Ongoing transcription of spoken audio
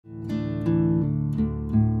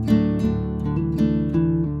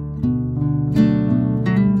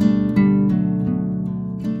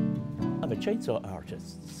chainsaw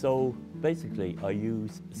artist. So basically I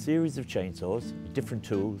use a series of chainsaws, different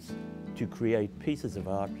tools, to create pieces of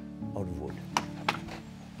art out of wood.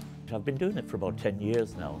 I've been doing it for about 10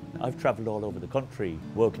 years now. I've travelled all over the country,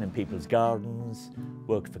 working in people's gardens,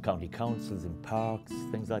 worked for county councils in parks,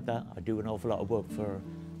 things like that. I do an awful lot of work for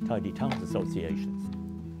tidy towns associations.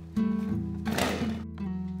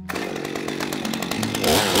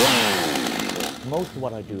 Most of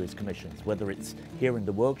what I do is commissions, whether it's here in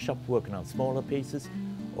the workshop working on smaller pieces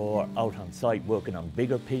or out on site working on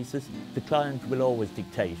bigger pieces. The client will always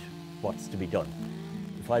dictate what's to be done.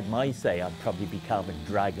 If I had my say, I'd probably be carving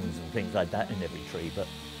dragons and things like that in every tree, but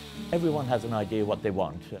everyone has an idea what they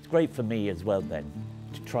want. It's great for me as well then,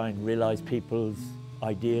 to try and realise people's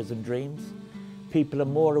ideas and dreams. People are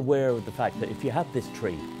more aware of the fact that if you have this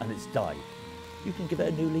tree and it's died, you can give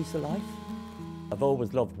it a new lease of life. I've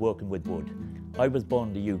always loved working with wood. I was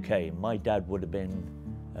born in the UK. My dad would have been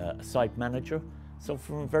a site manager. So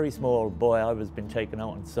from a very small boy, I was been taken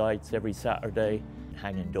out on sites every Saturday,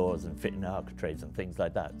 hanging doors and fitting architraves and things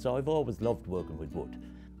like that. So I've always loved working with wood.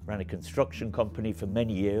 Ran a construction company for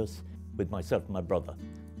many years with myself and my brother.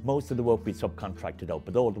 Most of the work we subcontracted out,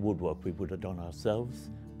 but all the woodwork we would have done ourselves.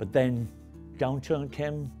 But then downturn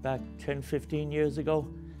came back 10, 15 years ago,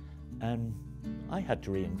 and I had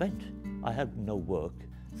to reinvent. I had no work.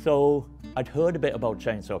 So I'd heard a bit about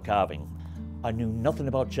chainsaw carving. I knew nothing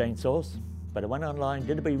about chainsaws, but I went online,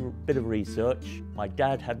 did a bit of research. My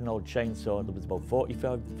dad had an old chainsaw that was about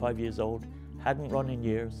 45 years old, hadn't run in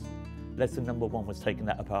years. Lesson number one was taking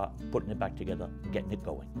that apart, putting it back together, getting it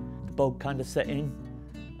going. The bug kind of set in,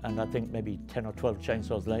 and I think maybe 10 or 12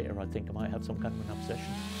 chainsaws later, I think I might have some kind of an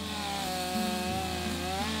obsession.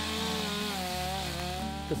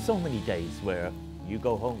 There's so many days where you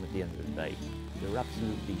go home at the end of the day, you're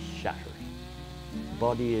absolutely shattered. The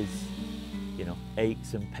body is,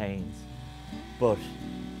 aches and pains, but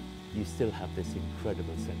you still have this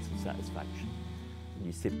incredible sense of satisfaction. And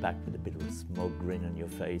you sit back with a bit of a smug grin on your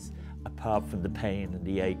face, apart from the pain and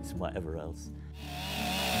the aches and whatever else.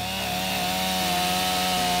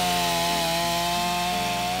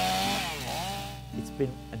 It's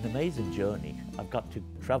been an amazing journey. I've got to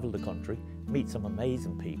travel the country, meet some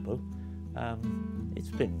amazing people. It's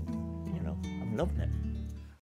been, I'm loving it.